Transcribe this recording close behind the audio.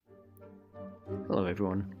Hello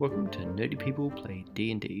everyone, welcome to Nerdy People Play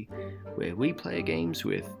D&D, where we play games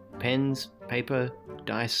with pens, paper,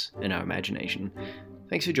 dice, and our imagination.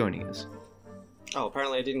 Thanks for joining us. Oh,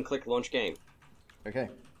 apparently I didn't click launch game. Okay.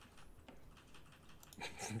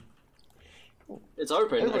 It's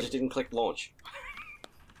open, I just didn't click launch.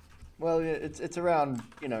 Well, it's around,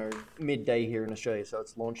 midday here in Australia, so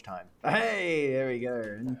it's launch time. Hey, there we go.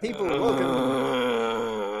 And people,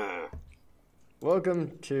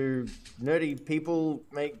 welcome to Nerdy People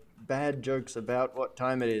Make Bad Jokes about what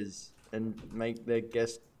time it is and make their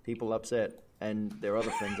guest people upset and their other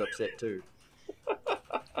friends upset too.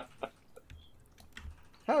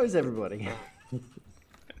 How is everybody?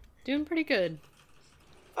 Doing pretty good.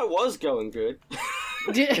 I was going good.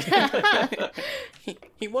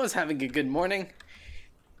 He was having a good morning.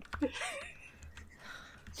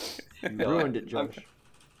 You ruined it, Josh.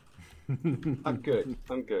 I'm good.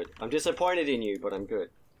 I'm disappointed in you, but I'm good.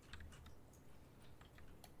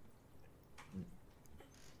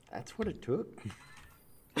 That's what it took.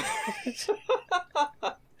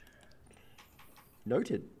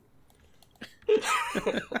 Noted.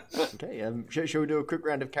 Okay, shall we do a quick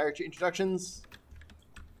round of character introductions?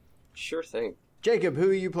 Sure thing. Jacob, who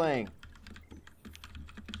are you playing?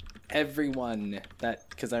 Everyone,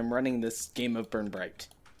 because I'm running this game of Burn Bright.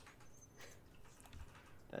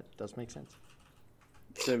 That does make sense.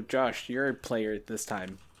 So, Josh, you're a player this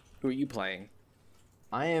time. Who are you playing?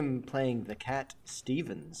 I am playing the cat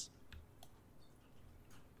Stevens.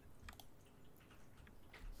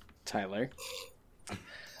 Tyler. Is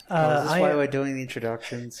this why we're doing the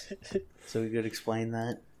introductions? So we could explain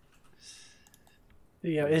that?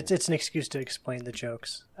 Yeah, it's an excuse to explain the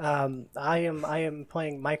jokes. I am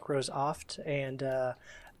playing Mike Rose Oft, and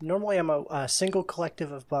normally I'm a single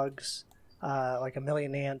collective of bugs, like a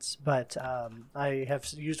million ants, but I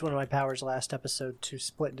have used one of my powers last episode to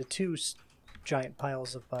split into two giant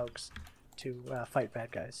piles of bugs to fight bad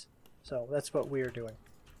guys. So that's what we are doing.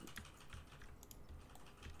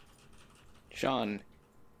 Sean.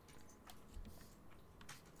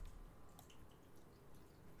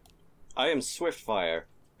 I am Swiftfire,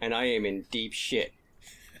 and I am in deep shit.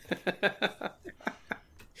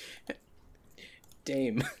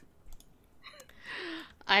 Dame.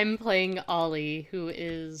 I'm playing Ollie, who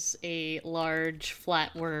is a large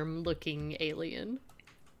flatworm-looking alien.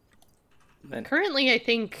 Then, Currently, I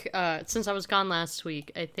think, since I was gone last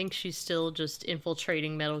week, I think she's still just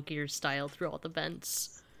infiltrating Metal Gear style through all the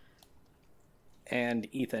vents. and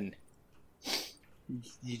Ethan.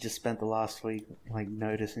 You just spent the last week,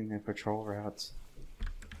 noticing their patrol routes.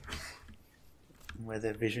 Where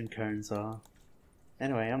their vision cones are.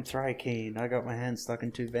 Anyway, I'm Thrykeen. I got my hand stuck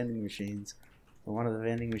in two vending machines. And one of the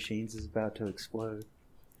vending machines is about to explode.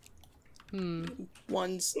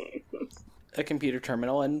 One's a computer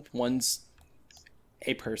terminal and one's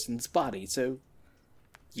a person's body, so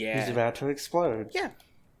yeah. He's about to explode. Yeah.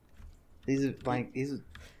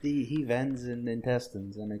 He vends in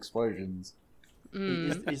intestines and explosions.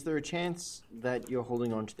 Is there a chance that you're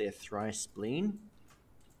holding on to their thrice spleen?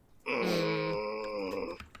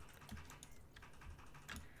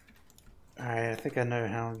 Alright, I think I know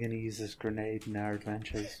how I'm going to use this grenade in our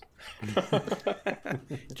adventures.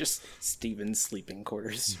 Just Steven's sleeping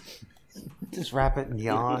quarters. Just wrap it and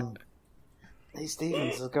yawn. Hey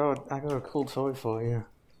Stevens, I got a cool toy for you.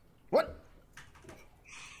 What?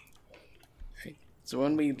 So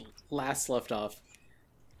when we last left off,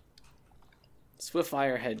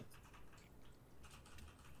 Swiftfire had,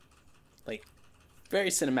 very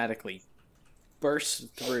cinematically,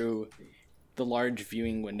 burst through the large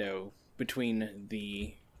viewing window between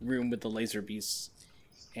the room with the laser beasts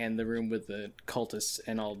and the room with the cultists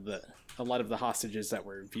and a lot of the hostages that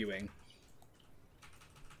were viewing,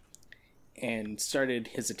 and started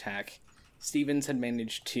his attack. Stevens had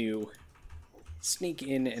managed to sneak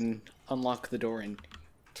in and unlock the door and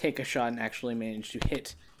take a shot, and actually managed to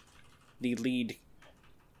hit the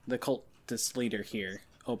cultist leader here,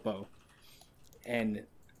 Oppo, and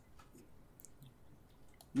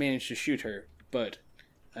managed to shoot her, but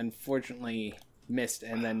unfortunately missed,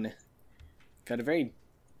 and then got a very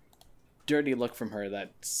dirty look from her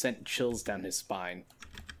that sent chills down his spine.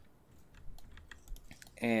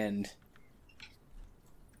 And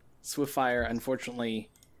Swiftfire, unfortunately,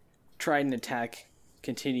 tried an attack,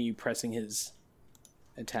 continued pressing his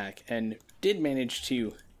attack, and did manage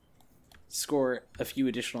to score a few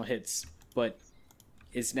additional hits, but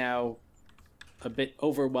is now a bit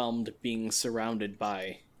overwhelmed being surrounded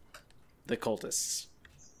by the cultists.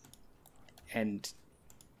 And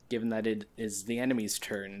given that it is the enemy's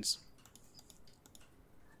turns,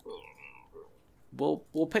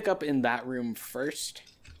 we'll pick up in that room first.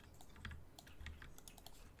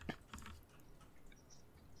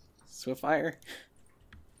 Swiftfire.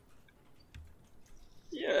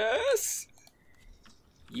 Yes!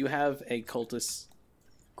 You have a cultist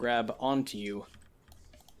grab onto you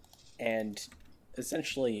and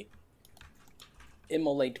essentially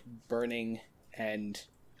immolate, burning, and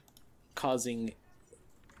causing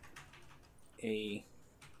a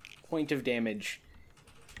point of damage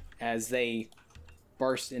as they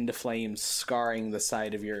burst into flames, scarring the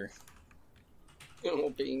side of your Oh,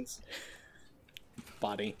 beans.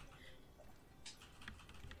 body.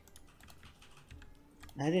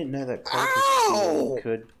 I didn't know that Ow!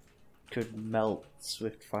 cultists could melt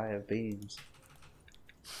Swiftfire beams.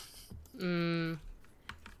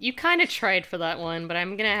 You kind of tried for that one, but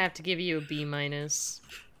I'm gonna have to give you a B minus.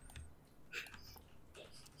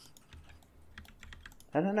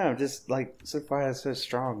 I don't know, just like Swiftfire is so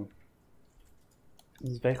strong.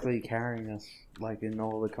 He's basically carrying us, like in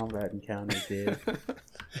all the combat encounters here.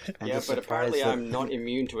 I'm Yeah, just but apparently surprised that- I'm not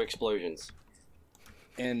immune to explosions.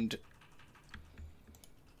 And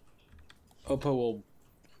Oppo will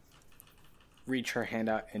reach her hand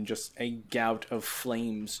out and just a gout of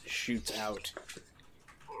flames shoots out,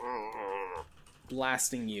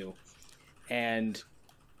 blasting you and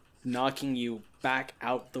knocking you back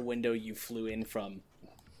out the window you flew in from,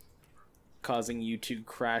 causing you to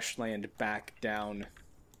crash land back down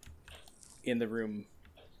in the room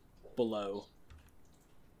below.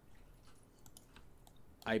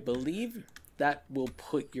 I believe that will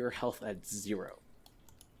put your health at 0.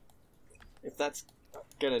 If that's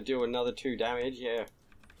gonna do another 2 damage, yeah.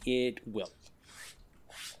 It will.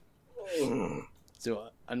 So,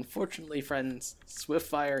 unfortunately, friends,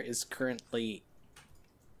 Swiftfire is currently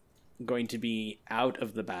going to be out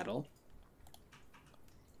of the battle.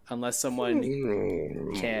 Unless someone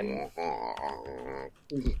can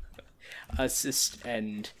assist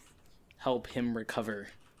and help him recover.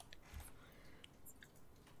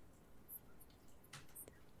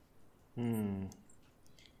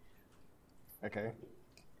 Okay.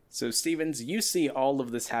 So, Stevens, you see all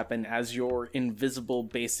of this happen as you're invisible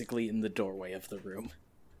basically in the doorway of the room.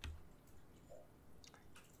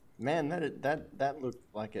 Man, that looked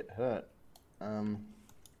like it hurt. And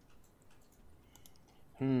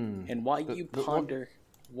while you but ponder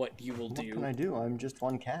what you will What do... can I do? I'm just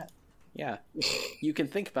one cat. Yeah. You can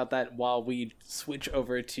think about that while we switch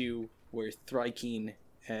over to where Thrykeen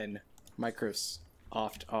and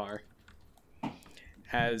Microsoft are.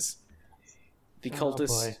 As the cultist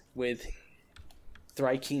boy. with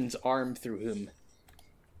Thrykeen's arm through him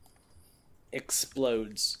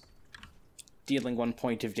explodes, dealing 1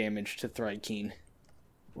 point of damage to Thrykeen.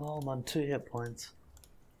 Well, I'm on 2 hit points.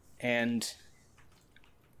 And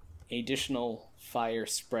additional fire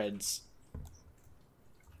spreads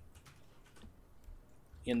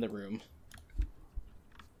in the room.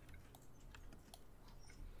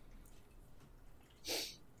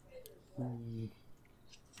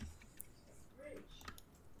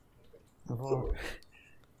 Oh,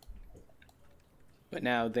 But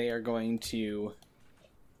now they are going to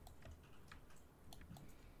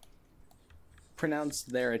pronounce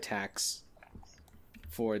their attacks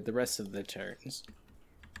for the rest of the turns.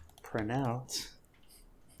 pronounce.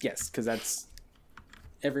 Yes, because that's...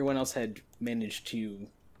 Everyone else had managed to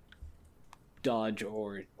dodge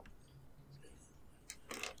or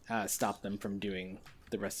stop them from doing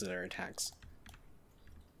the rest of their attacks.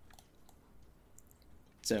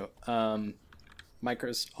 So,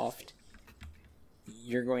 Microsoft,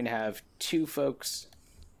 you're going to have 2 folks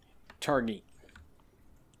target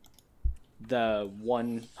the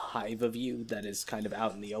one hive of you that is kind of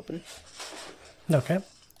out in the open. Okay.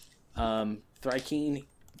 Thrykeen,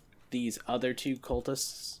 these other 2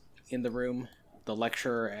 cultists in the room, the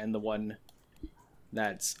lecturer and the one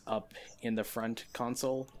that's up in the front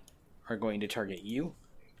console, are going to target you.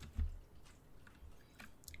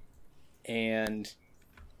 And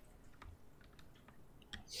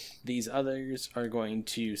these others are going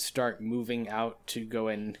to start moving out to go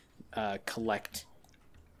and collect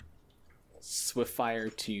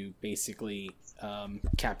Swiftfire to basically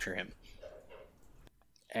capture him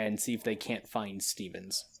and see if they can't find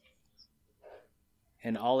Stevens.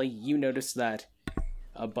 And Ollie, you notice that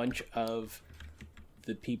a bunch of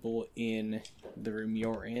the people in the room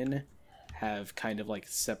you're in have kind of like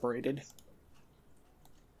separated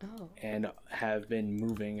Oh. and have been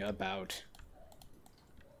moving about.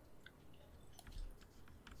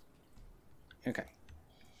 Okay.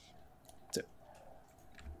 So,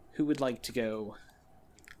 who would like to go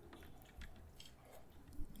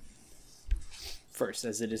first,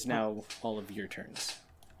 as it is now all of your turns?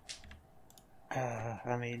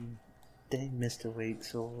 I mean, dang Mr. Wait,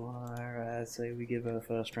 so I say we give her a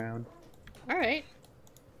first round. Alright.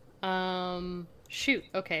 Shoot,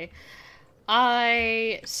 okay.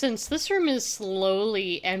 Since this room is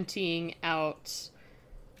slowly emptying out,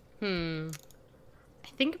 I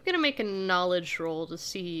think I'm gonna make a knowledge roll to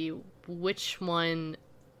see which one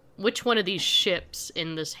of these ships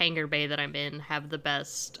in this hangar bay that I'm in have the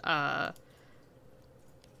best, gun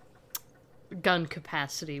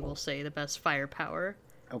capacity, we'll say, the best firepower.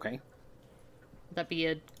 Okay. Would that be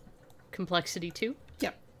a complexity 2?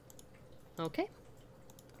 Yep. Okay.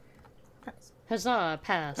 Pass. Huzzah,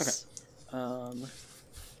 pass. Okay.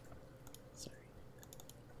 Sorry.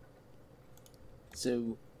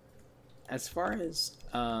 So, as far as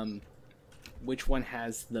which one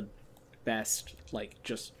has the best, like,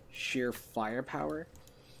 just sheer firepower,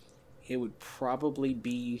 it would probably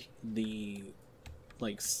be the,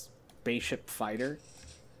 like, spaceship fighter.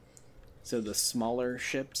 So the smaller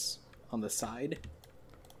ships on the side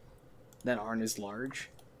that aren't as large.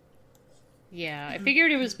 Yeah, I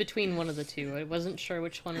figured it was between one of the two. I wasn't sure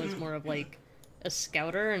which one was more of, like, a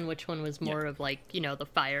scouter and which one was more of, like, you know, the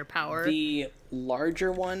firepower. The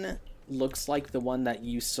larger one looks like the one that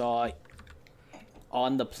you saw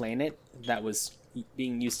on the planet that was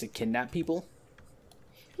being used to kidnap people.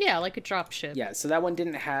 Yeah, like a dropship. Yeah, so that one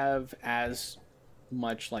didn't have as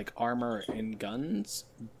much, like, armor and guns,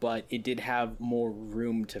 but it did have more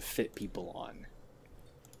room to fit people on.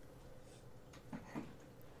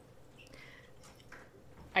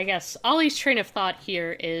 I guess Ollie's train of thought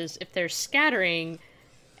here is if they're scattering,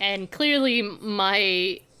 and clearly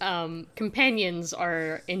my companions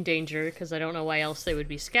are in danger, because I don't know why else they would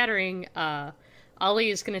be scattering,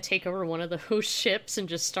 Ollie is going to take over one of those ships and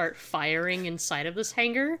just start firing inside of this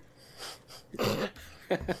hangar.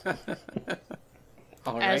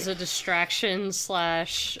 As a distraction /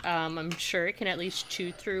 I'm sure it can at least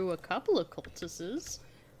chew through a couple of cultists.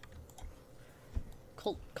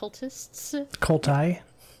 Cultists? Coltai.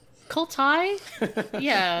 Kultai?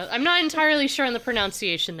 Yeah, I'm not entirely sure on the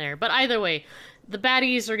pronunciation there, but either way, the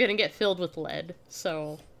baddies are gonna get filled with lead,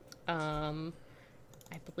 so, I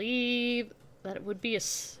believe that it would be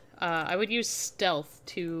I would use stealth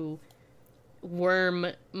to worm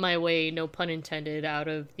my way, no pun intended, out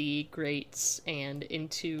of the grates and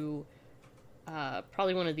into,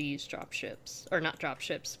 probably one of these dropships. Or not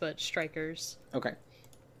dropships, but strikers. Okay.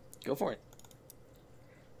 Go for it.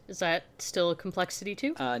 Is that still a complexity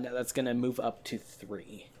 2? No, that's gonna move up to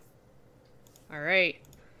 3. Alright.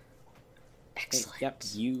 Excellent. Yep,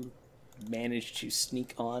 you managed to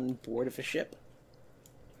sneak on board of a ship.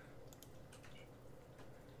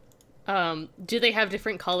 Do they have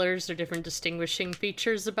different colors or different distinguishing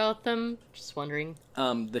features about them? Just wondering.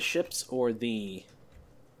 The ships or the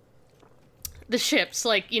ships,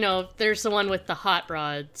 like, you know, there's the one with the hot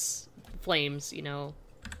rods, flames, you know.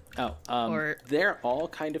 Oh, or they're all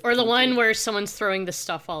kind of... Or the one where someone's throwing the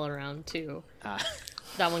stuff all around, too.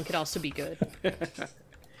 That one could also be good.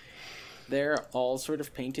 They're all sort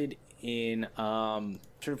of painted in,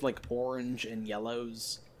 sort of like orange and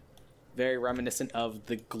yellows. Very reminiscent of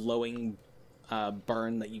the glowing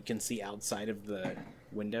burn that you can see outside of the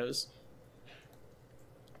windows.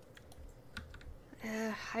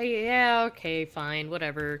 Yeah, okay, fine,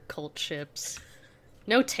 whatever, cult ships.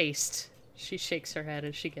 No taste. She shakes her head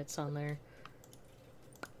as she gets on there.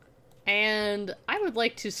 And I would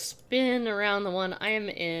like to spin around the one I am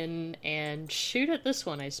in and shoot at this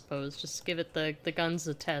one, I suppose. Just give it the guns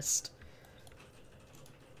a test.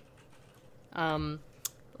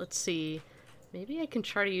 Let's see. Maybe I can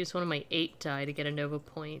try to use one of my 8 die to get a Nova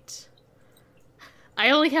point. I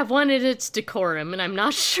only have one and it's decorum, and I'm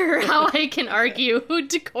not sure how I can argue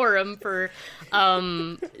decorum for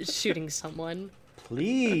shooting someone.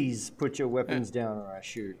 Please put your weapons down or I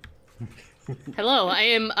shoot. Hello, I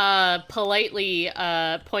am politely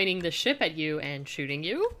pointing the ship at you and shooting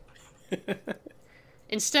you.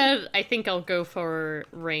 Instead, I think I'll go for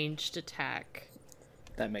ranged attack.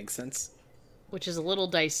 That makes sense. Which is a little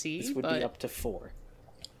dicey. This would be up to 4.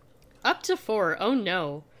 Up to 4? Oh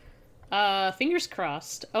no. Fingers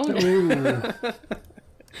crossed. Oh no.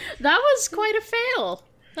 That was quite a fail.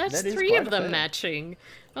 That's 3 of them matching.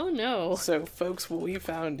 Oh no. So, folks, what we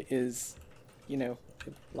found is, you know,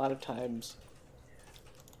 a lot of times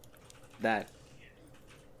that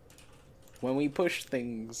when we push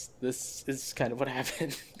things, this is kind of what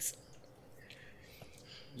happens.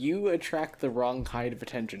 You attract the wrong kind of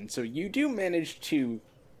attention. So you do manage to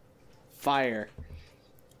fire,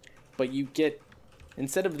 but you get,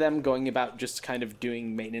 instead of them going about just kind of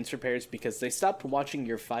doing maintenance repairs, because they stopped watching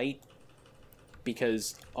your fight,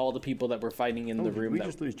 because all the people that were fighting in the room... Did we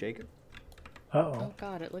just lose Jacob? Uh-oh. Oh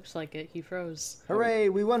god, it looks like it. He froze. Hooray,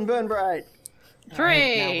 we won Burn Bright!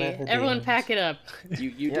 Hooray! we're the Everyone DMs. pack it up. You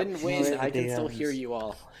Yep. didn't win. We're the I can still DMs. hear you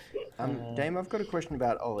all. Dame, I've got a question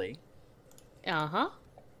about Ollie. Uh-huh.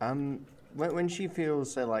 When she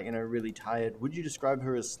feels, say, like, really tired, would you describe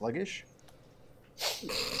her as sluggish?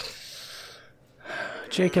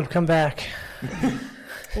 Jacob, come back.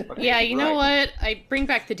 Yeah, you know Right. what? I bring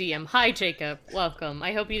back the DM. Hi, Jacob. Welcome.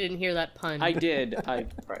 I hope you didn't hear that pun. I did.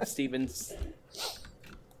 Stevens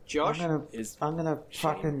Josh? I'm gonna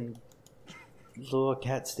fucking lure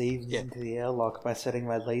Cat Stevens Yeah. into the airlock by setting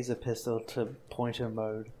my laser pistol to pointer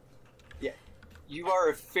mode. You are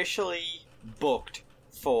officially booked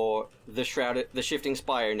for the Shifting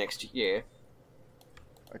Spire next year,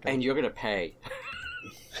 Okay. and you're gonna pay.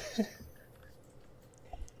 The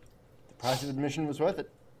price of admission was worth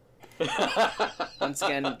it. once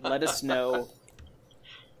again. Let us know.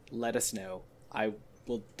 Let us know. I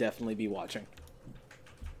will definitely be watching.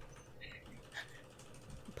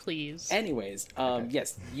 Please. Anyways,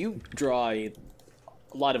 yes, you draw a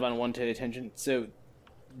lot of unwanted attention. So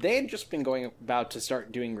they had just been going about to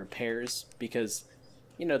start doing repairs because,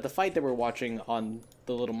 the fight that we're watching on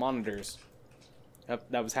the little monitors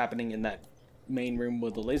that was happening in that main room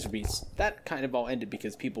with the laser beasts, that kind of all ended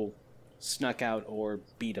because people snuck out or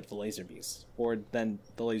beat up the laser beasts, or then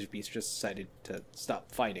the laser beasts just decided to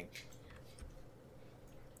stop fighting.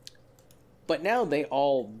 But now they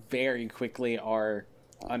all very quickly are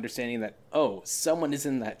understanding that, oh, someone is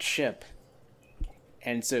in that ship.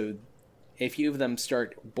 And so a few of them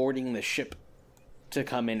start boarding the ship to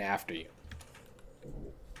come in after you.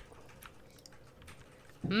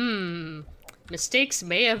 Mistakes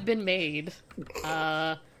may have been made.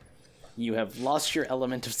 You have lost your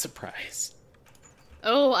element of surprise.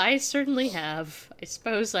 Oh, I certainly have. I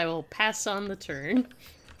suppose I will pass on the turn.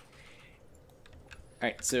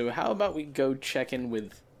 Alright, so how about we go check in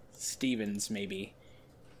with Stevens, maybe?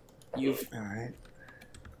 You've Alright.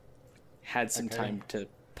 had some Okay. time to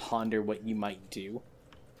ponder what you might do.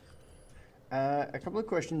 A couple of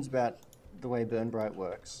questions about the way Burn Bright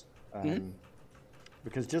works.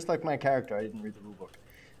 Because just like my character, I didn't read the rulebook.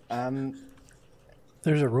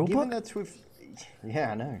 There's a rule Given book? that's with, yeah,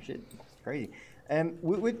 I know, shit, it's crazy.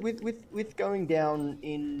 With going down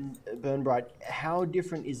in Burn Bright, how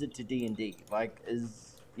different is it to D&D? Like,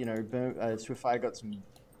 Swiftfire got some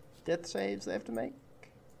death saves they have to make?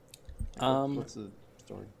 What's the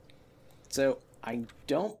story? So I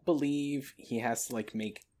don't believe he has to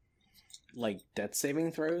make death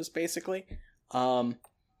saving throws, basically. I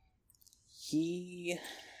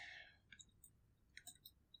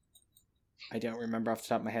don't remember off the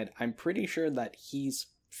top of my head. I'm pretty sure that he's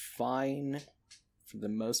fine for the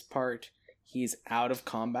most part. He's out of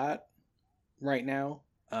combat right now.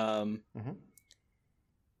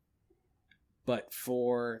 But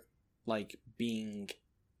for being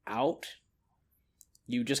out,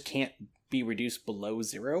 you just can't be reduced below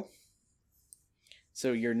 0.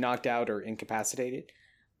 So you're knocked out or incapacitated.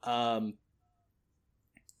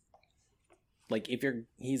 If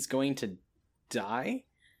he's going to die,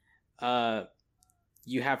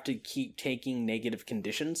 you have to keep taking negative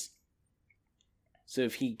conditions. So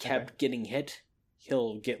if he kept getting hit,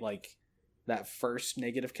 he'll get that first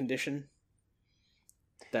negative condition.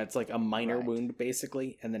 That's a minor wound,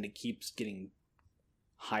 basically, and then it keeps getting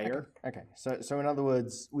higher. Okay. So in other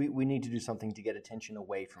words, we need to do something to get attention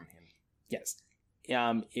away from him. Yes.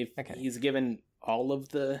 If he's given all of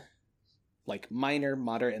the minor,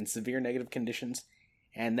 moderate, and severe negative conditions,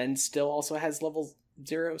 and then still also has level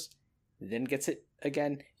 0s, then gets it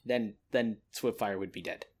again, then Swiftfire would be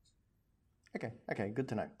dead. Okay, good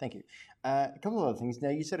to know. Thank you. A couple of other things. Now,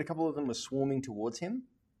 you said a couple of them were swarming towards him.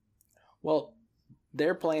 Well,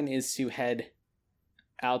 their plan is to head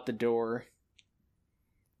out the door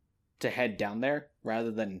to head down there,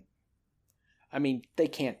 rather than... I mean, they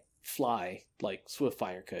can't fly like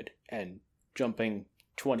Swiftfire could, and jumping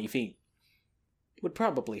 20 feet would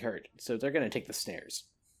probably hurt, so they're going to take the stairs.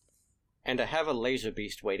 And I have a laser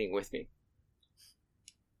beast waiting with me.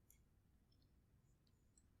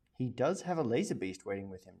 He does have a laser beast waiting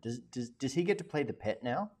with him. Does he get to play the pet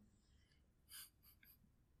now?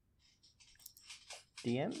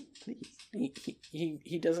 DM, please.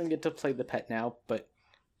 He doesn't get to play the pet now, but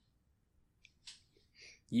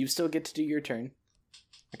you still get to do your turn.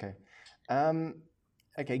 Okay.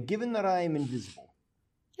 Okay, given that I am invisible.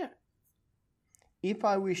 Yeah. If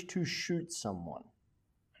I wish to shoot someone,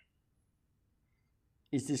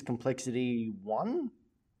 is this complexity 1?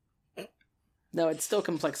 No, it's still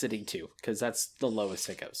complexity 2, because that's the lowest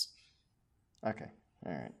it goes. Okay,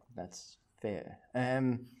 alright, that's fair.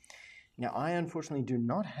 Now, I unfortunately do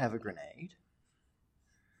not have a grenade,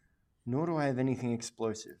 nor do I have anything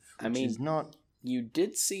explosive, which is not you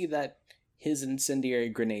did see that his incendiary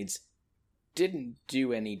grenades didn't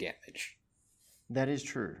do any damage. That is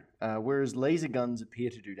true. Whereas laser guns appear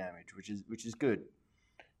to do damage, which is good.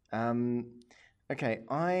 Okay,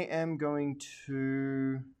 I'm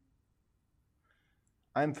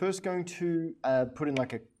first going to put in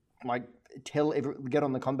get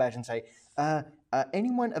on the combat and say,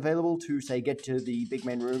 anyone available to say get to the big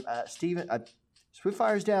main room? Steven,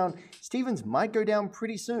 Swiftfire's down. Stevens might go down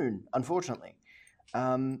pretty soon, unfortunately.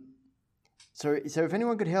 So if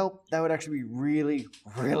anyone could help, that would actually be really,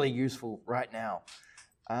 really useful right now.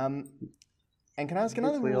 And can I ask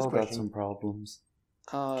another We rules all got question? some problems.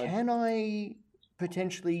 Can I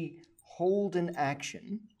potentially hold an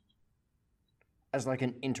action as like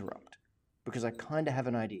an interrupt? Because I kind of have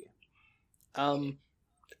an idea.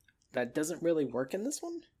 That doesn't really work in this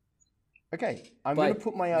one. Okay, I'm going to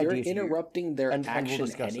put my idea You're to you. interrupting their and we'll action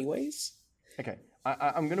discuss it. anyways. Okay,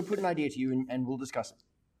 I'm going to put an idea to you and we'll discuss it.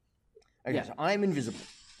 Okay, Yeah. so I'm invisible.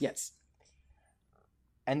 Yes.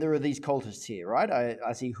 And there are these cultists here, right?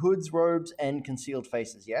 I see hoods, robes, and concealed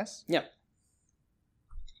faces, yes? Yep.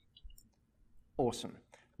 Awesome.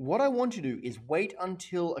 What I want to do is wait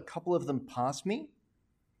until a couple of them pass me,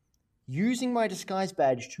 using my disguise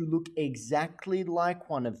badge to look exactly like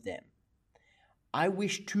one of them. I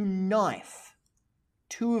wish to knife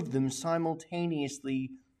two of them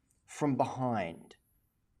simultaneously from behind.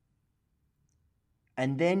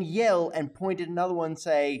 And then yell and point at another one and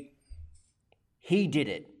say, "He did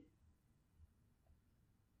it."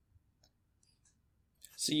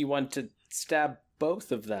 So you want to stab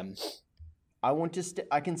both of them? I want to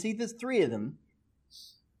I can see there's three of them.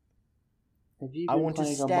 Have you I been want to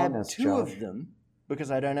playing stab Among Us, two Josh? of them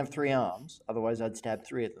because I don't have three arms. Otherwise, I'd stab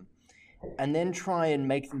three of them. And then try and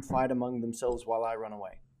make them fight among themselves while I run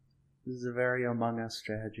away. This is a very Among Us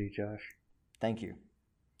strategy, Josh. Thank you.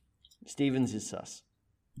 Stevens is sus.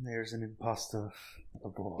 There's an imposter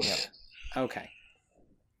aboard. Yep. Okay.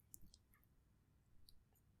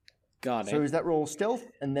 Got So it. is that roll stealth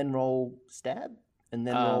and then roll stab and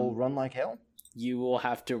then roll run like hell? You will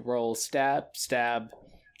have to roll stab,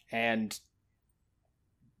 and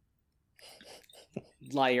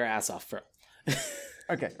lie your ass off for.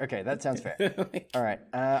 Okay, that sounds fair. All right,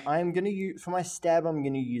 I'm gonna use for my stab. I'm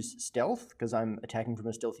gonna use stealth because I'm attacking from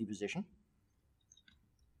a stealthy position,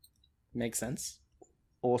 Makes sense.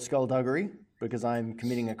 or skullduggery because I'm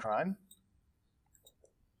committing a crime.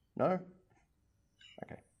 No.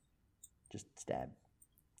 Okay, just stab.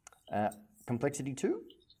 Complexity 2.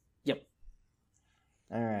 Yep.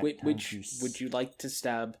 All right. Would you like to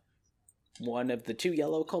stab one of the two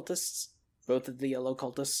yellow cultists? Both of the yellow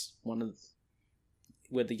cultists?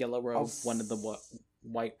 With the yellow robe, one of the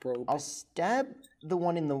white robe? I'll stab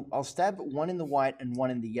one in the white and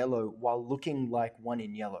one in the yellow while looking like one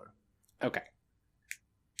in yellow. Okay.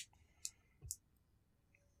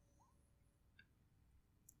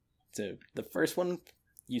 So the first one,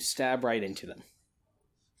 you stab right into them.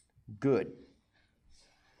 Good.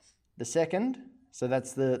 The second, so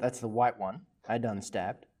that's the white one. I done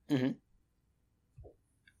stabbed. Mm-hmm.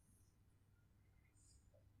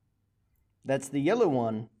 That's the yellow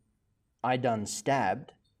one. I done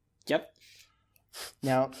stabbed. Yep.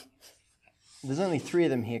 Now, there's only 3 of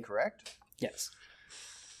them here, correct? Yes.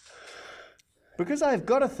 Because I've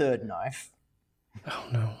got a third knife, Oh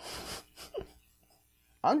no.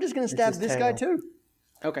 I'm just going to stab his this guy tail. too.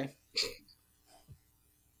 Okay.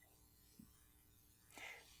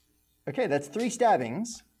 Okay, that's 3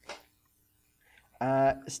 stabbings.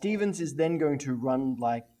 Stevens is then going to run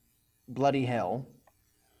like bloody hell.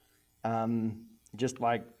 Just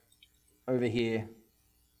like over here.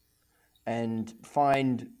 And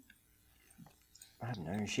find... I don't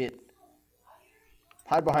know, shit.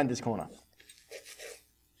 Hide behind this corner.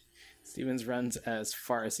 Stevens runs as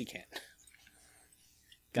far as he can.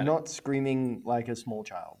 Got it. Not screaming like a small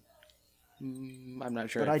child. I'm not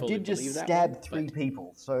sure. But I fully did just believe that stab one, 3 but,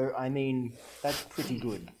 people, so I mean, that's pretty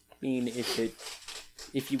good. I mean,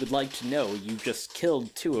 if you would like to know, you just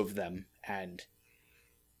killed 2 of them, and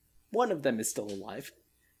one of them is still alive.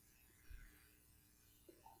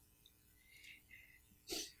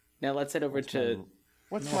 Now let's head over to.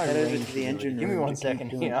 What's No, my head over range? to the here? engine Give me room 1 to keep second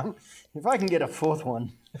doing here. If I can get a 4th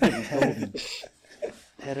one. Head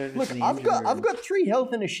over Look, to the I've engine room. got 3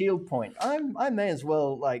 health and a shield point. I may as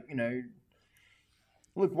well, like, you know.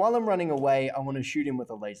 Look, while I'm running away, I want to shoot him with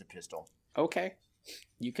a laser pistol. Okay.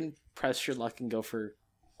 You can press your luck and go for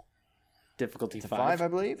difficulty It's a 5. 5, I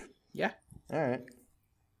believe. Yeah. All right.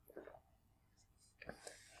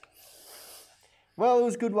 Well, it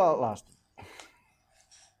was good while it lasted.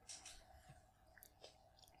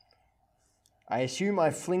 I assume I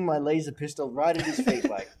fling my laser pistol right at his feet,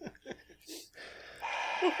 like.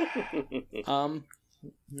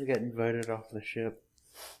 You're getting voted off the ship.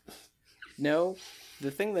 No, the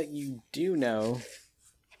thing that you do know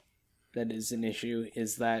that is an issue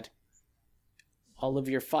is that all of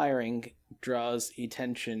your firing draws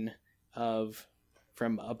attention of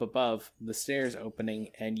from up above the stairs opening,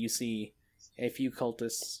 and you see a few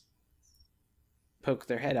cultists poke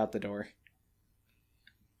their head out the door.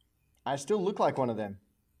 I still look like one of them.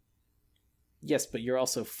 Yes, but you're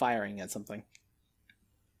also firing at something.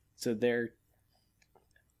 So they're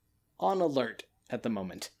on alert at the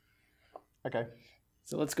moment. Okay.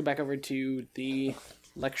 So let's go back over to the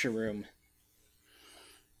lecture room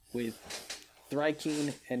with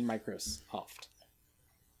Thrykeen and Microsoft.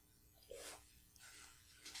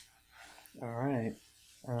 Alright.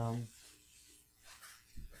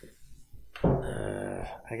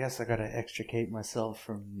 I guess I gotta extricate myself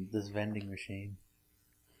from this vending machine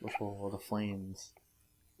before the flames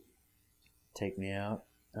take me out.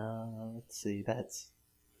 Let's see, that's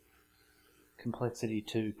complexity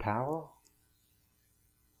 2 power?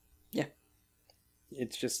 Yeah.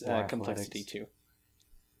 It's just Or complexity athletics. 2.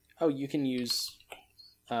 Oh, you can use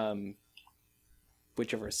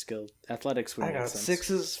whichever skill. Athletics would I make got sense.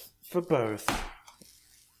 6s for both.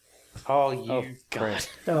 Oh, you Oh, God.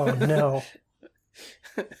 Oh no.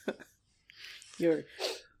 You're...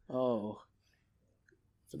 Oh.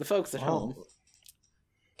 For the folks at home,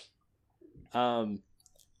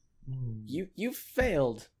 you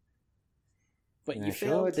failed. But Yeah, you sure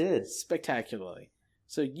failed I did. spectacularly.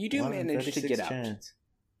 So you do 1 in manage to 36 get out. chance.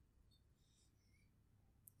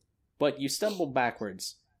 But you stumble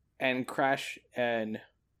backwards and crash and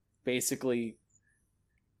basically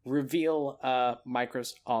reveal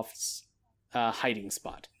Microsoft's hiding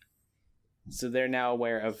spot. So they're now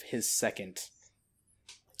aware of his second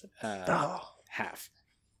Oh. half.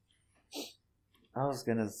 I was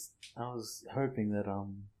hoping that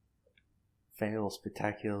fail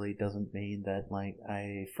spectacularly doesn't mean that like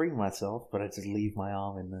I free myself, but I just leave my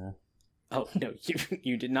arm in there. Oh no,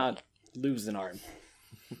 you did not lose an arm.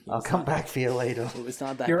 I'll come back for you later. It was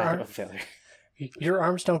not that Your bad arm- of a failure. Your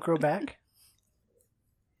arms don't grow back?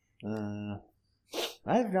 I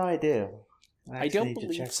have no idea. I actually don't need to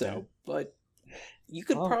believe check so, but you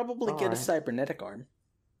could Oh, probably get a alright. cybernetic arm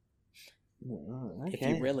that. if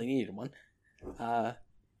you really needed one.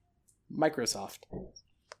 Microsoft.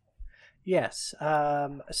 Yes.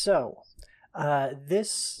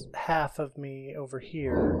 This half of me over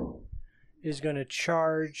here is going to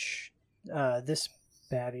charge this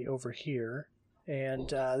baddie over here, and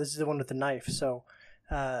this is the one with the knife. So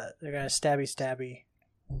they're going to stabby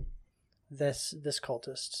this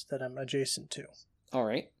cultist that I'm adjacent to. All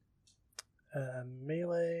right.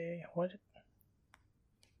 Melee. What?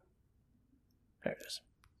 There it is.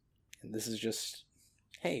 And this is just,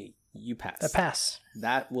 hey, you pass. A pass.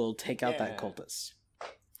 That will take out that Yeah. cultist.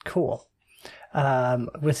 Cool.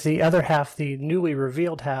 With the other half, the newly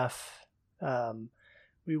revealed half,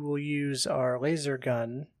 we will use our laser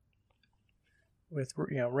gun with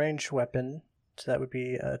ranged weapon. So that would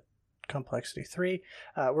be a complexity 3.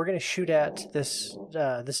 We're going to shoot at this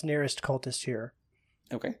nearest cultist here,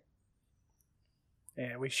 Okay.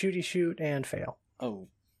 and we shoot and fail. Oh,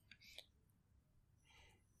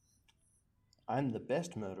 I'm the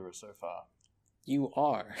best murderer so far. you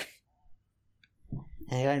are.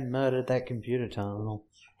 Hey, I murdered that computer terminal.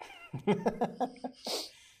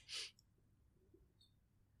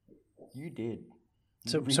 You did.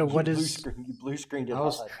 So You what blue is- blue screened it I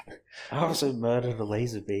was- hard. I also murdered a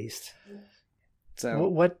laser beast. So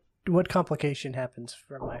What complication happens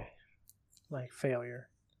from my failure?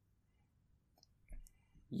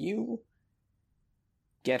 you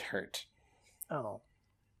get hurt. Oh,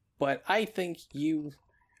 But I think you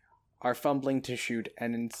are fumbling to shoot,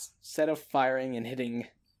 and instead of firing and hitting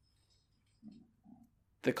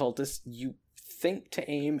the cultist, you think to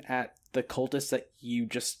aim at the cultist that you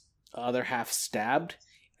just other half stabbed,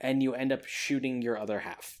 and you end up shooting your other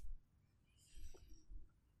half,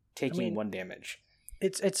 taking 1 damage.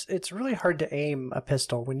 it's really hard to aim a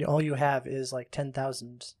pistol when all you have is like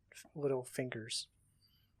 10,000 little fingers.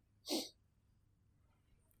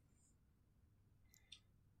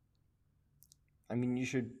 I mean, you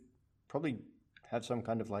should probably have some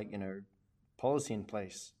kind of policy in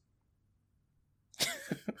place.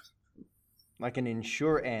 Like an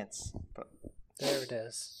insure ants. But There it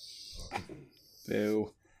is.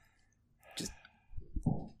 Boo. Just,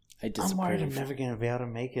 I I'm worried I'm disapprove. never going to be able to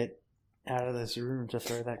make it out of this room to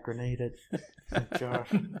throw that grenade at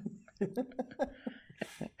Josh.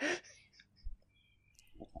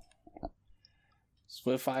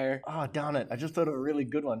 Swiftfire. Oh, darn it. I just thought of a really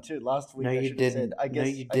good one, too. Last week No, I you should have said, didn't. I No, guess,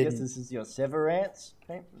 you I guess didn't. this is your Severance.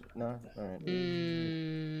 Okay. No? All right.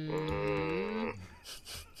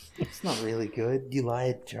 It's not really good. You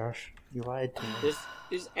lied, Josh. You lied to me.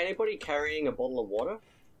 Is anybody carrying a bottle of water?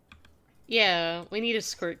 Yeah, we need a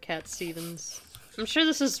squirt cat, Stevens. I'm sure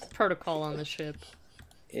this is protocol on the ship.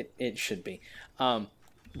 It should be.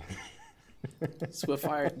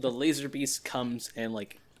 Swiftfire, the laser beast comes and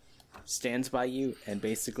like stands by you and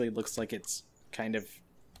basically looks like it's kind of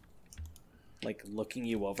like looking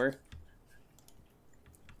you over.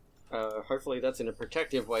 Hopefully that's in a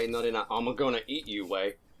protective way, not in a I'm gonna eat you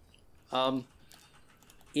way.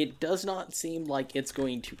 It does not seem like it's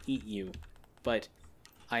going to eat you, but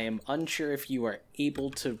I am unsure if you are able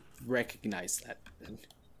to recognize that.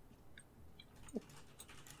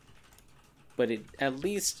 But it at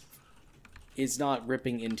least is not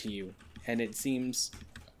ripping into you, and it seems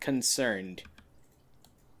concerned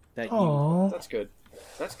that you Oh, That's good.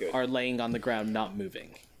 That's good. are laying on the ground not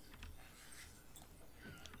moving.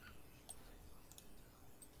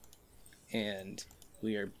 And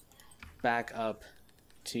we are back up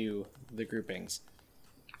to the groupings.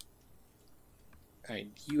 Alright,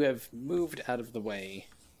 you have moved out of the way,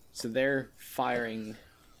 so they're firing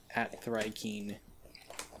at Thrykeen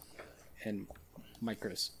and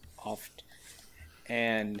Microsoft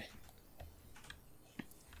and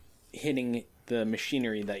hitting the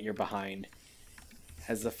machinery that you're behind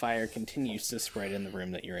as the fire continues to spread in the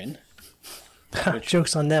room that you're in.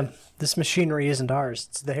 joke's on them. This machinery isn't ours;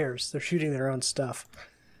 it's theirs. They're shooting their own stuff.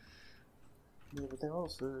 Yeah, but they're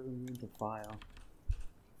also immune to fire.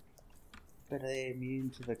 But are they immune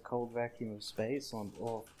to the cold vacuum of space,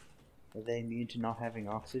 or are they immune to not having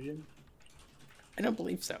oxygen? I don't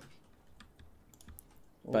believe so.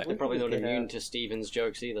 Well, But- if we They're probably could not get immune out- to Steven's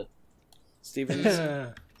jokes either. Stevens,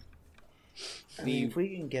 I mean, if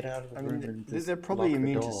we can get out of the I room mean, and they're just probably lock the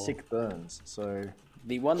immune to door. sick burns, so...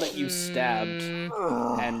 the one that you stabbed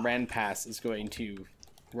and ran past is going to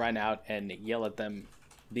run out and yell at them,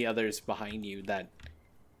 the others behind you, that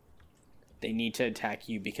they need to attack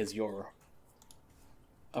you because you're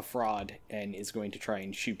a fraud, and is going to try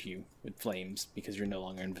and shoot you with flames because you're no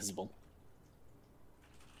longer invisible.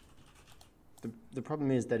 The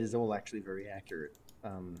problem is that is all actually very accurate.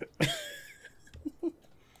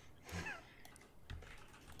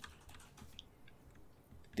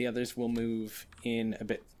 The others will move in a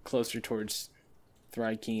bit closer towards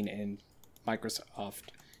Thrykeen and Microsoft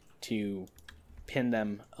to pin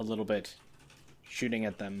them a little bit, shooting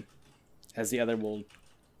at them, as the other will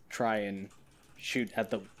try and shoot at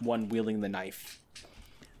the one wielding the knife.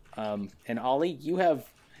 And Ollie, you have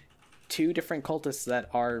two different cultists that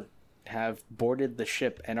have boarded the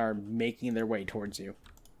ship and are making their way towards you.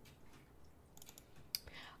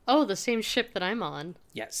 Oh, the same ship that I'm on.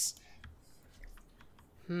 Yes.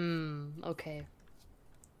 Okay.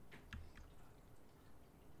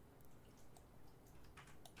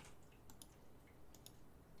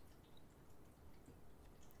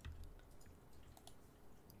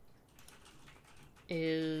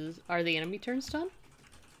 Are the enemy turns done?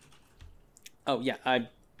 Oh yeah,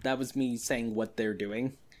 that was me saying what they're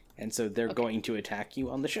doing, and so they're going to attack you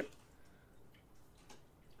on the ship.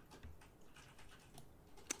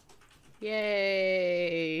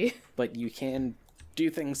 Yay! But you can do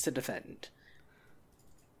things to defend.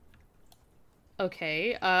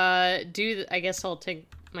 Okay. I guess I'll take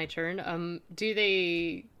my turn. Did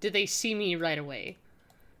they see me right away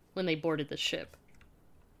when they boarded the ship?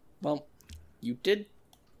 Well, you did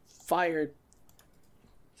fire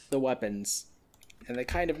the weapons, and they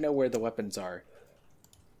kind of know where the weapons are.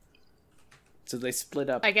 So they split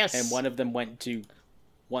up, I guess- and one of them went to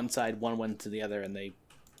one side, one went to the other, and they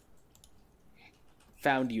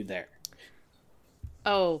found you there.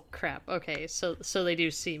 Oh crap. Okay, so they do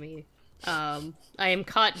see me. I am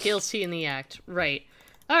caught guilty in the act. Right.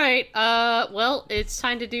 All right. Well, it's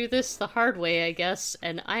time to do this the hard way, I guess,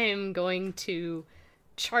 and I am going to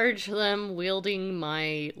charge them wielding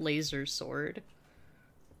my laser sword.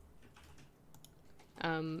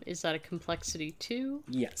 Is that a complexity 2?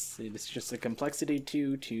 Yes, it is just a complexity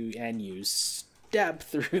 2 and you stab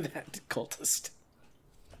through that cultist.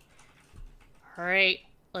 All right.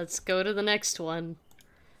 Let's go to the next one.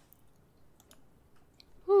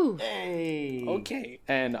 Whew. Hey! Okay,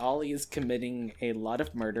 and Ollie is committing a lot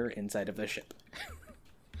of murder inside of the ship.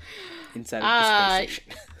 Inside of the space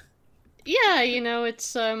station. Yeah,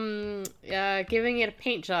 it's giving it a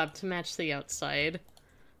paint job to match the outside.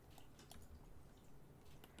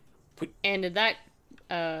 And that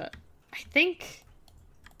I think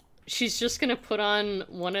she's just gonna put on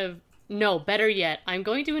one of No, better yet, I'm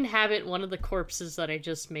going to inhabit one of the corpses that I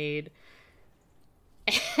just made.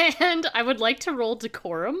 And I would like to roll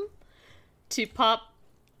decorum to pop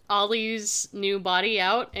Ollie's new body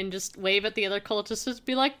out and just wave at the other cultists and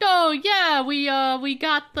be like, "No, yeah, we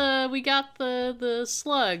got the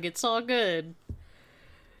slug. It's all good."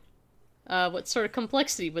 What sort of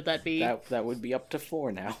complexity would that be? That would be up to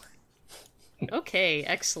 4 now. Okay,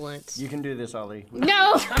 excellent. You can do this, Ollie.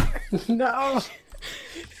 No! No.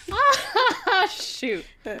 Shoot.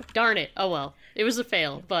 Darn it. Oh well. It was a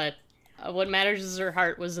fail, but what matters is her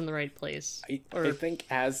heart was in the right place. I think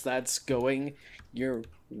as that's going, you're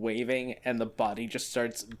waving and the body just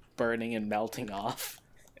starts burning and melting off.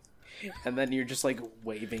 And then you're just like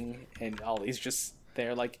waving and Ollie's just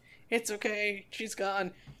there like, "It's okay, she's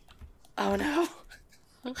gone." Oh no.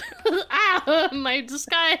 Ah, my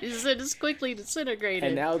disguise! It is quickly disintegrated.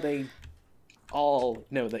 And now they all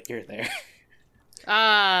know that you're there.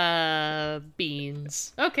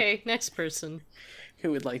 Beans. Okay, next person.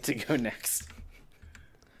 Who would like to go next?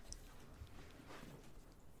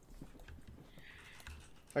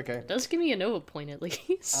 Okay. Does give me a Nova point at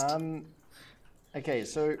least. Okay,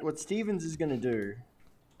 so what Stevens is gonna do,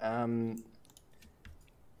 gonna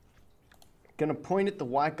point at the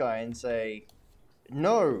white guy and say,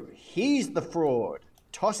 "No, he's the fraud.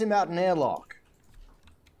 Toss him out an airlock."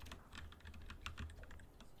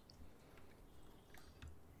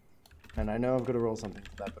 And I know I've got to roll something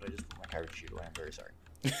for that, but I just put my character sheet away. I'm very sorry.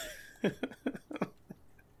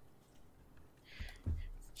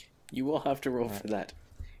 You will have to roll for that.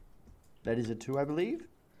 That is a 2, I believe.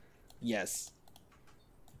 Yes.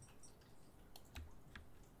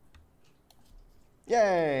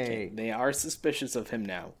 Yay! They are suspicious of him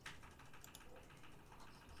now.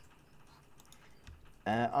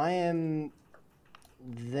 I am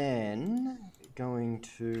then going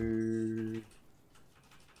to...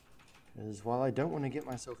 Because while I don't want to get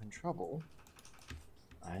myself in trouble,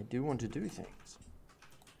 I do want to do things.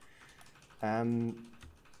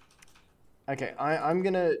 Okay, I'm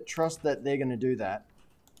going to trust that they're going to do that.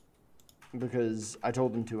 Because I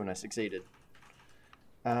told them to and I succeeded.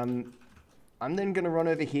 I'm then going to run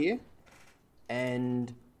over here.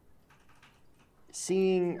 And...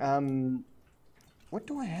 Seeing... What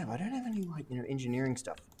do I have? I don't have any, like, engineering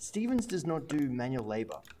stuff. Stevens does not do manual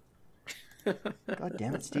labor. God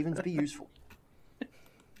damn it, Stevens, be useful.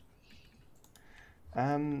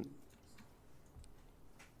 Out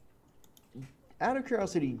of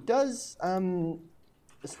curiosity, does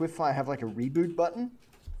Swiftfire have like a reboot button?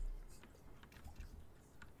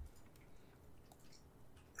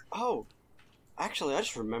 Oh, actually, I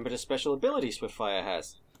just remembered a special ability Swiftfire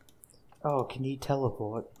has. Oh, can you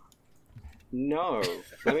teleport? No.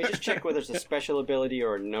 Let me just check whether it's a special ability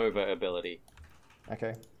or a Nova ability.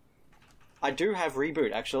 Okay. I do have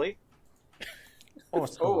Reboot, actually.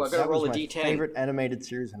 Awesome. Oh, I gotta roll a That was D10. my favorite animated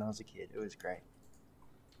series when I was a kid. It was great.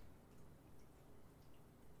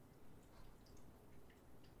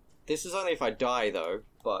 This is only if I die, though,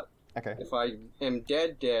 but Okay. if I am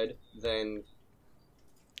dead, then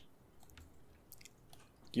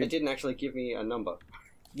it didn't actually give me a number.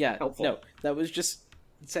 Yeah, Helpful. no, that was just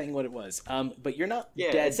saying what it was. But you're not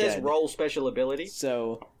Yeah, dead, it says dead, roll special ability.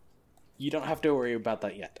 so you don't have to worry about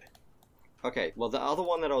that yet. Okay, well, the other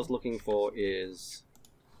one that I was looking for is...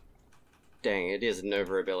 Dang, it is a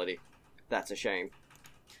Nova ability. That's a shame.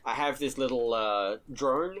 I have this little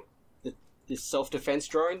drone, this self-defense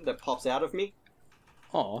drone that pops out of me.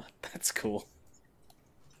 Oh, that's cool.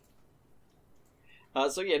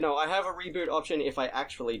 So yeah, no, I have a reboot option if I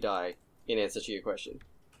actually die, in answer to your question.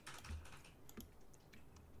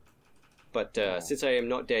 But since I am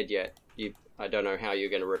not dead yet, I don't know how you're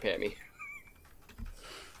going to repair me.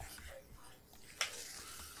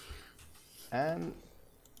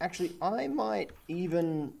 Actually, I might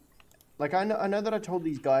even, like, I know that I told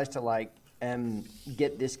these guys to like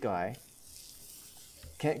get this guy.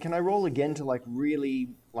 Can I roll again to really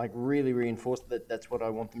reinforce that that's what I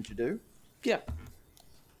want them to do? Yeah.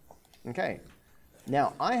 Okay.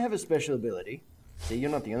 Now I have a special ability. See,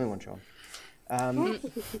 you're not the only one, Sean.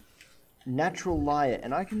 Natural liar,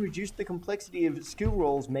 and I can reduce the complexity of skill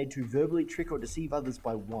rolls made to verbally trick or deceive others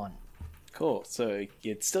by 1. Cool. So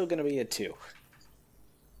it's still going to be a 2.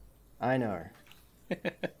 I know.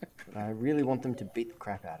 But I really want them to beat the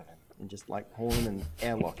crap out of him and just like haul him and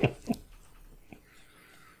airlock him.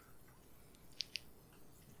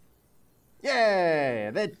 Yeah,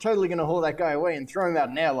 they're totally gonna haul that guy away and throw him out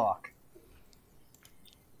an airlock.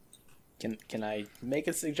 Can I make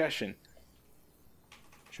a suggestion?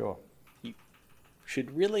 Sure.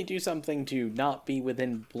 Should really do something to not be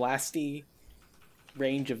within blasty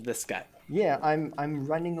range of this guy. Yeah, I'm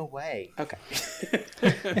running away. Okay.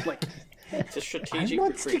 Like, It's a I'm strategic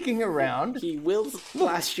not retreat. sticking around. he will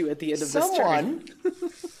blast you at the end of this turn.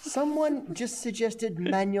 Someone just suggested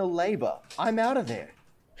manual labor. I'm out of there.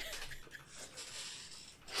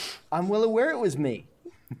 I'm well aware it was me.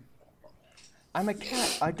 I'm a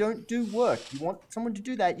cat. I don't do work. You want someone to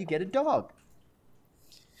do that, you get a dog.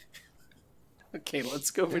 Okay, let's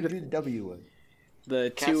go over Don't to do the W word.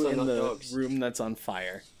 the Cats two are in not the dogs. room that's on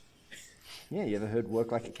fire. Yeah, you ever heard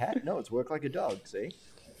work like a cat? No, it's work like a dog, see?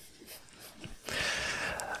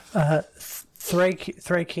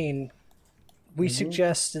 Thrakeen, we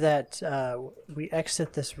suggest that we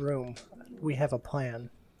exit this room. We have a plan.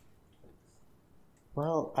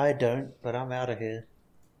 Well, I don't, but I'm out of here.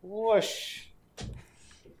 Whoosh!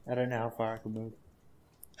 I don't know how far I can move.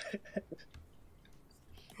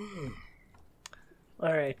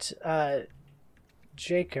 All right,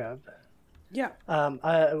 Jacob. Yeah.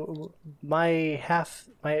 The half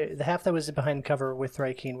that was behind cover with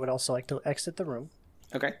Thrakeen would also like to exit the room,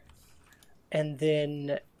 Okay. and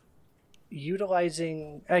then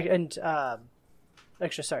utilizing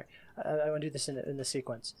actually, sorry, I want to do this in the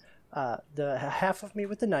sequence. The half of me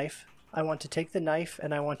with the knife, I want to take the knife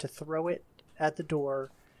and I want to throw it at the door.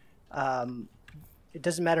 It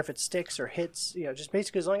doesn't matter if it sticks or hits, just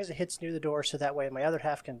basically as long as it hits near the door, so that way my other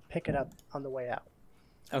half can pick it up on the way out.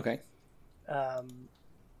 Okay.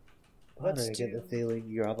 Why do I get the feeling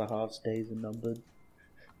your other half's days are numbered?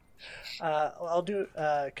 I'll do.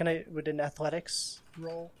 Would an athletics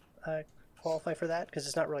roll qualify for that? Because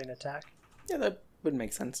it's not really an attack. Yeah, that would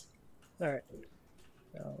make sense. All right.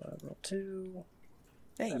 I'll roll 2.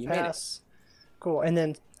 Hey, I you pass. Cool. And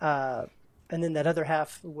then that other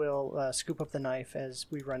half will scoop up the knife as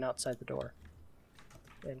we run outside the door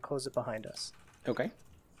and close it behind us. made it. Okay.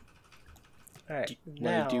 All right. Do you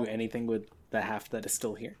now, want to do anything with the half that is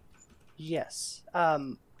still here? yes.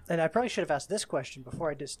 And I probably should have asked this question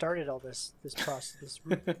before I just started all this process, this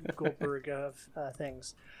Goldberg of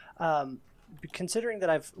things. Considering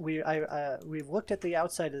that we've looked at the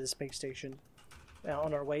outside of the space station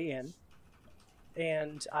on our way in,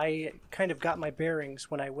 and I kind of got my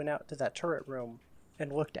bearings when I went out to that turret room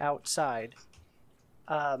and looked outside.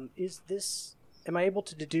 Am I able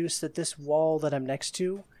to deduce that this wall that I'm next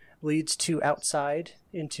to leads to outside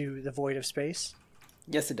into the void of space?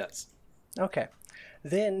 Yes, it does. Okay.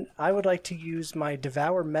 Then I would like to use my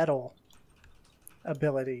Devour Metal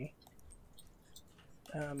ability.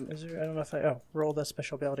 I don't know if roll the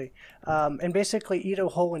special ability. And basically eat a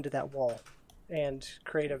hole into that wall and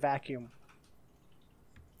create a vacuum.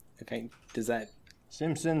 Okay. Does that...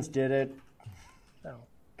 Simpsons did it.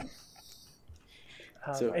 Oh.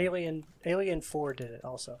 So- Alien 4 did it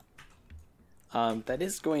also. that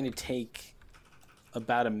is going to take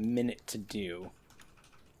about a minute to do.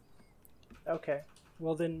 Okay.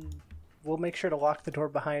 Well, then we'll make sure to lock the door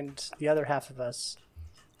behind the other half of us.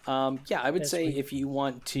 Yeah, I would Yes, say we- if you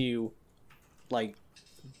want to,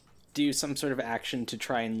 do some sort of action to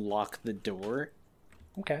try and lock the door,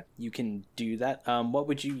 Okay. you can do that. What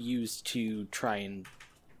would you use to try and,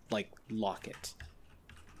 lock it?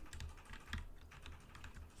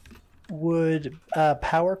 Would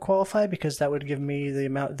power qualify, because that would give me the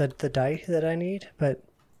amount the die that I need, but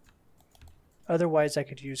otherwise I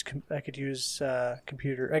could use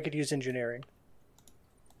computer. I could use engineering.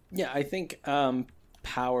 Yeah, I think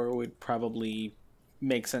power would probably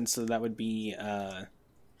make sense. So that would be one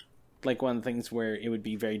of the things where it would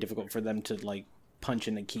be very difficult for them to punch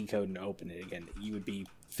in a key code and open it again. You would be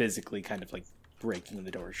physically kind of breaking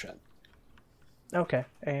the door shut. Okay,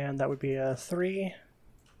 and that would be a 3.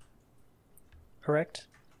 Correct?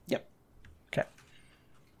 Yep. Okay.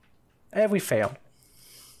 And we failed.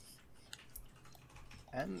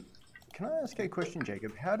 And can I ask you a question,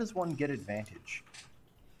 Jacob? How does one get advantage?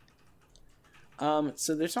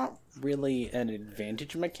 So there's not really an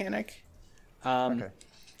advantage mechanic. Okay.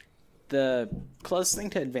 The closest thing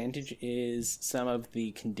to advantage is some of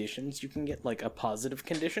the conditions you can get, like a positive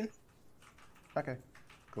condition. Okay.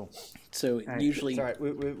 Cool. So usually, Sorry,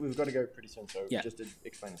 we've got to go pretty soon. So Yeah. just to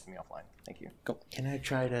explain this to me offline. Thank you. Can I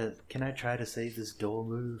try to save this door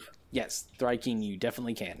move? yes, Thryking, you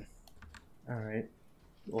definitely can. Alright.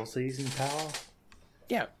 Also using power?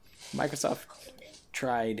 Yeah, Microsoft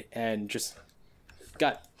tried and just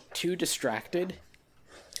got too distracted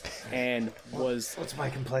and was What's my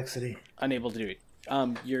complexity? unable to do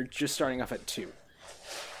it. You're just starting off at 2.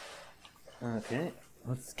 Okay.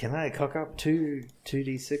 Can I cock up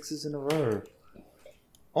 2d6s in a row?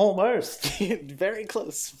 Almost! Very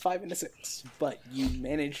close, 5 and a 6, but you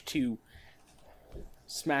managed to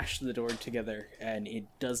smash the door together, and it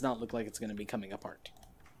does not look like it's going to be coming apart.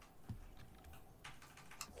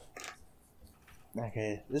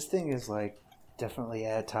 Okay, this thing is like definitely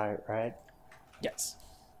airtight, right? Yes.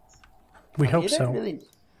 We hope you so. don't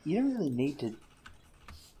really need to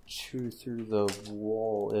chew through the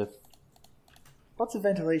wall if. What's the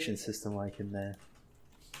ventilation system like in there?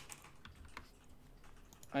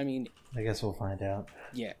 I mean, I guess we'll find out.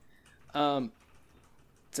 yeah.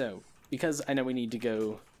 So, because I know we need to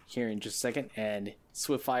go here in just a second, and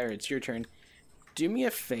Swiftfire, it's your turn. Do me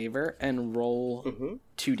a favor and roll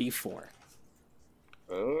 2d4.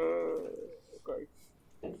 Okay.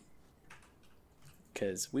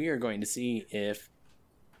 Because we are going to see if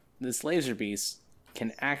this laser beast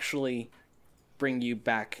can actually bring you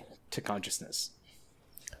back to consciousness.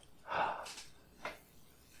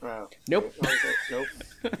 Wow. Nope. Nope.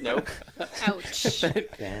 Nope. Ouch.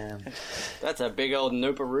 Damn. That's a big old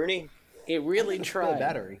nope-a-rooney. It really Spare tried.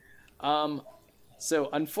 battery. So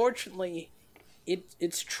unfortunately,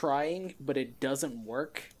 it's trying, but it doesn't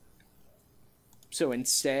work. So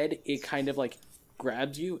instead, it kind of like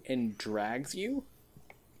grabs you and drags you,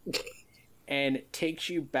 and takes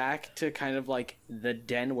you back to kind of like the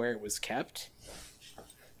den where it was kept,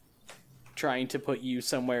 trying to put you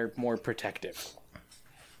somewhere more protective.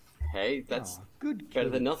 Hey, that's Good. better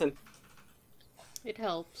than nothing. It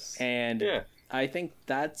helps. And Yeah. I think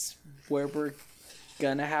that's where we're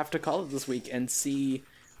gonna have to call it this week and see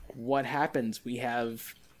what happens. We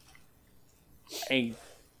have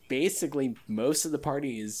basically most of the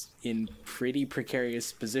party is in pretty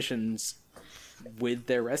precarious positions with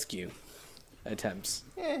their rescue attempts.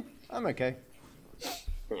 Yeah, I'm okay.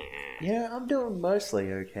 Yeah, I'm doing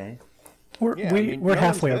mostly okay. We're Yeah, I mean, we're no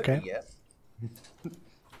halfway one's hurt okay. me yet.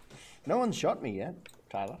 No one's shot me yet,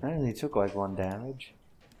 Tyler. I only took like 1 damage.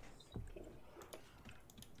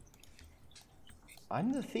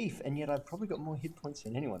 I'm the thief, and yet I've probably got more hit points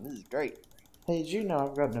than anyone. This is great. Hey, did you know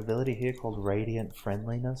I've got an ability here called Radiant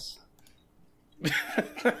Friendliness?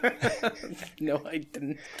 No, I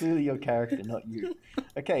didn't. Clearly your character, not you.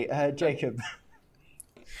 Okay, Jacob,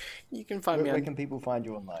 You can find me where on can people find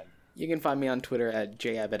you online? you can find me on Twitter at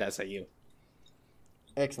jabbotSIU.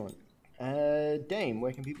 Excellent. Dame,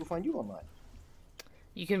 where can people find you online?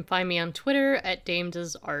 You can find me on Twitter at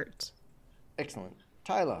DameDoesArt. Excellent.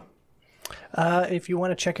 Tyler. If you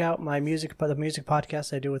want to check out my music, the music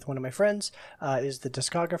podcast I do with one of my friends, is the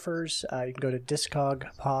Discographers. You can go to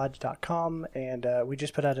discogpod.com, and we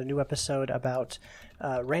just put out a new episode about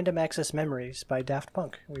Random Access Memories by Daft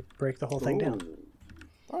Punk. We break the whole thing down.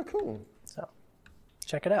 Oh, cool. So,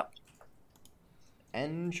 check it out.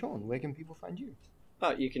 And Sean, where can people find you?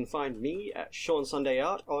 You can find me at Sean Sunday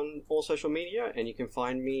Art on all social media, and you can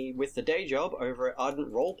find me with the day job over at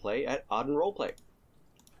Ardent Roleplay at Ardent Roleplay.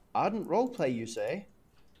 Ardent Roleplay, you say?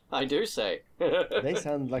 I do say. They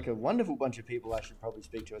sound like a wonderful bunch of people I should probably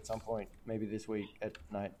speak to at some point. Maybe this week at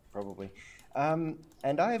night, probably. And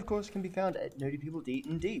I, of course, can be found at Nerdy People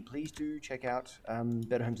D&D. Please do check out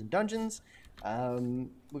Better Homes and Dungeons.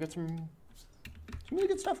 We've got some really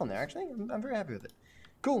good stuff on there, actually. I'm very happy with it.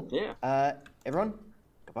 Cool. Yeah. Everyone,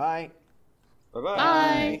 goodbye. Bye-bye.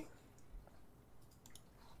 Bye.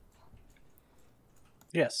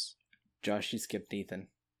 Yes. Josh, you skipped Ethan.